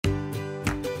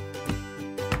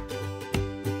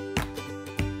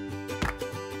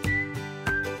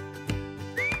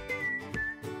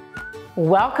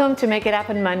Welcome to Make It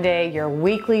Happen Monday, your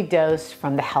weekly dose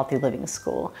from the Healthy Living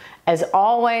School. As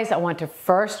always, I want to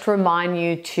first remind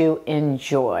you to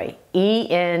enjoy.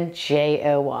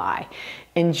 E-N-J-O-Y.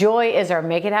 Enjoy is our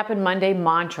Make It Happen Monday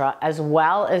mantra, as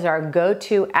well as our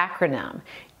go-to acronym.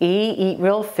 E, eat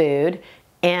real food.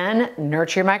 N,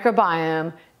 nurture your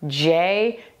microbiome.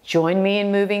 J, join me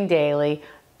in moving daily.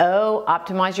 O,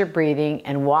 optimize your breathing.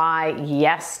 And Y,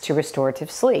 yes to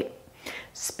restorative sleep.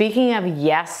 Speaking of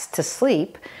yes to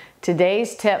sleep,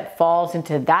 today's tip falls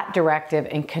into that directive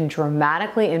and can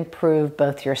dramatically improve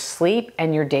both your sleep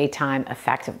and your daytime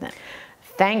effectiveness.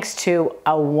 Thanks to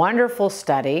a wonderful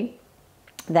study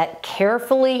that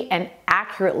carefully and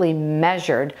accurately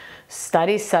measured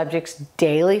study subjects'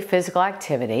 daily physical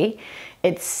activity,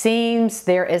 it seems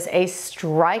there is a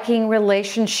striking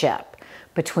relationship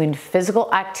between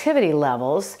physical activity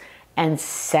levels and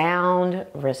sound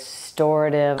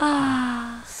restorative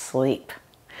sleep.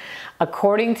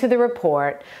 According to the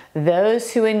report,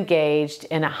 those who engaged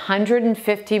in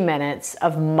 150 minutes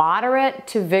of moderate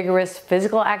to vigorous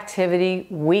physical activity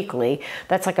weekly,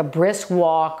 that's like a brisk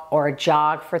walk or a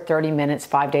jog for 30 minutes,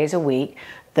 5 days a week,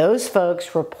 those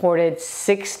folks reported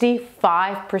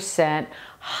 65%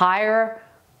 higher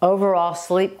overall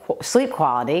sleep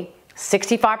quality,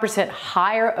 65%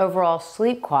 higher overall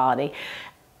sleep quality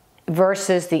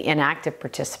versus the inactive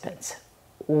participants.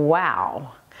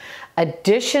 Wow.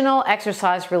 Additional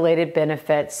exercise-related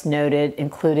benefits noted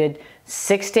included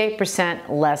 68%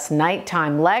 less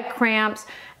nighttime leg cramps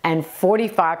and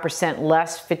 45%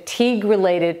 less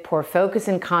fatigue-related poor focus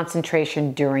and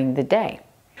concentration during the day.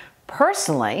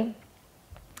 Personally,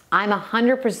 I'm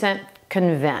 100%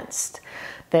 convinced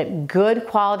that good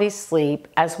quality sleep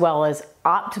as well as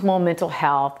optimal mental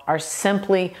health are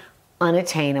simply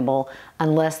unattainable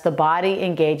unless the body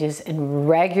engages in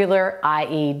regular,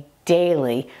 i.e.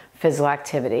 daily, physical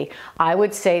activity. I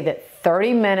would say that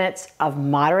 30 minutes of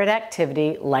moderate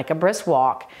activity, like a brisk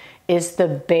walk, is the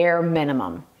bare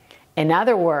minimum. In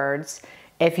other words,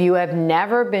 if you have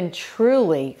never been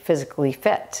truly physically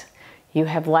fit, you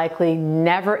have likely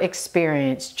never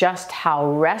experienced just how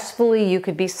restfully you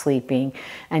could be sleeping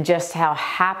and just how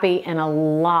happy and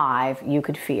alive you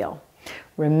could feel.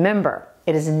 Remember,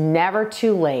 it is never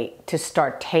too late to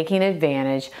start taking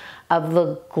advantage of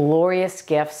the glorious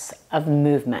gifts of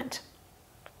movement.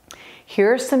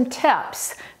 Here are some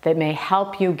tips that may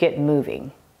help you get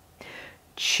moving.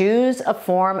 Choose a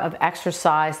form of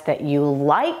exercise that you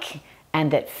like and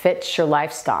that fits your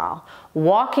lifestyle.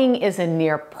 Walking is a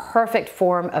near perfect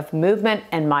form of movement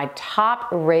and my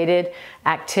top-rated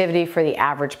activity for the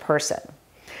average person.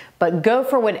 But go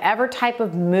for whatever type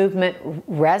of movement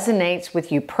resonates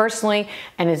with you personally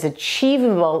and is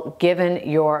achievable given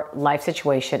your life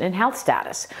situation and health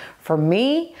status. For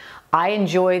me, I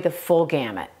enjoy the full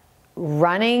gamut.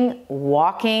 Running,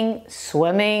 walking,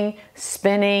 swimming,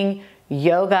 spinning,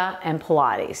 yoga, and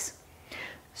Pilates.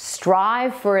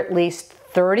 Strive for at least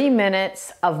 30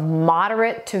 minutes of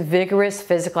moderate to vigorous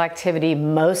physical activity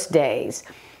most days.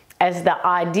 As the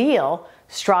ideal,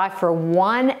 strive for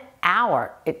 1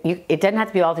 hour. It doesn't have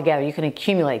to be all together. You can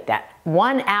accumulate that.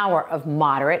 1 hour of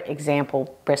moderate,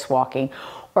 example, brisk walking,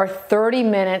 or 30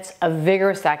 minutes of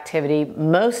vigorous activity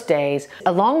most days,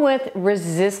 along with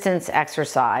resistance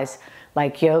exercise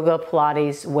like yoga,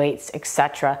 Pilates, weights,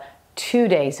 etc., 2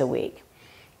 days a week.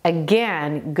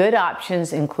 Again, good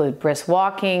options include brisk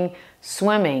walking,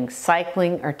 swimming,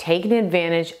 cycling, or taking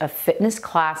advantage of fitness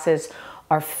classes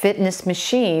or fitness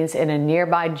machines in a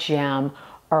nearby gym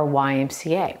or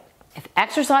YMCA. If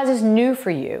exercise is new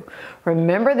for you,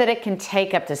 remember that it can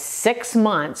take up to 6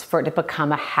 months for it to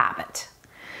become a habit.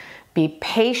 Be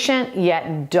patient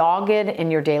yet dogged in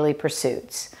your daily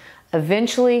pursuits.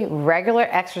 Eventually, regular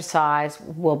exercise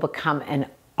will become an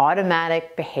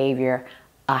automatic behavior,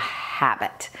 a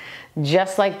habit,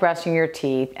 just like brushing your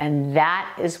teeth, and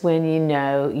that is when you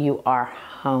know you are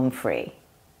home free.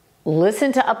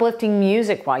 Listen to uplifting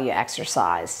music while you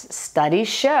exercise. Studies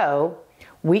show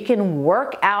we can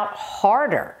work out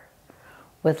harder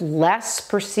with less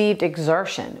perceived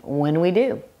exertion when we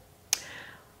do.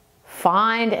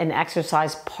 Find an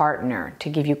exercise partner to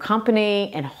give you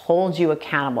company and hold you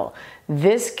accountable.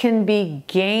 This can be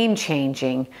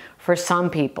game-changing for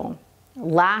some people.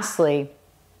 Lastly,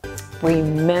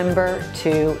 remember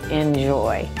to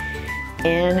enjoy.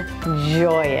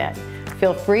 Enjoy it.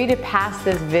 Feel free to pass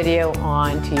this video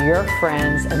on to your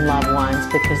friends and loved ones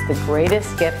because the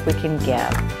greatest gift we can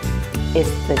give is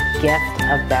the gift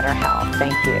of better health.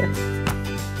 Thank you.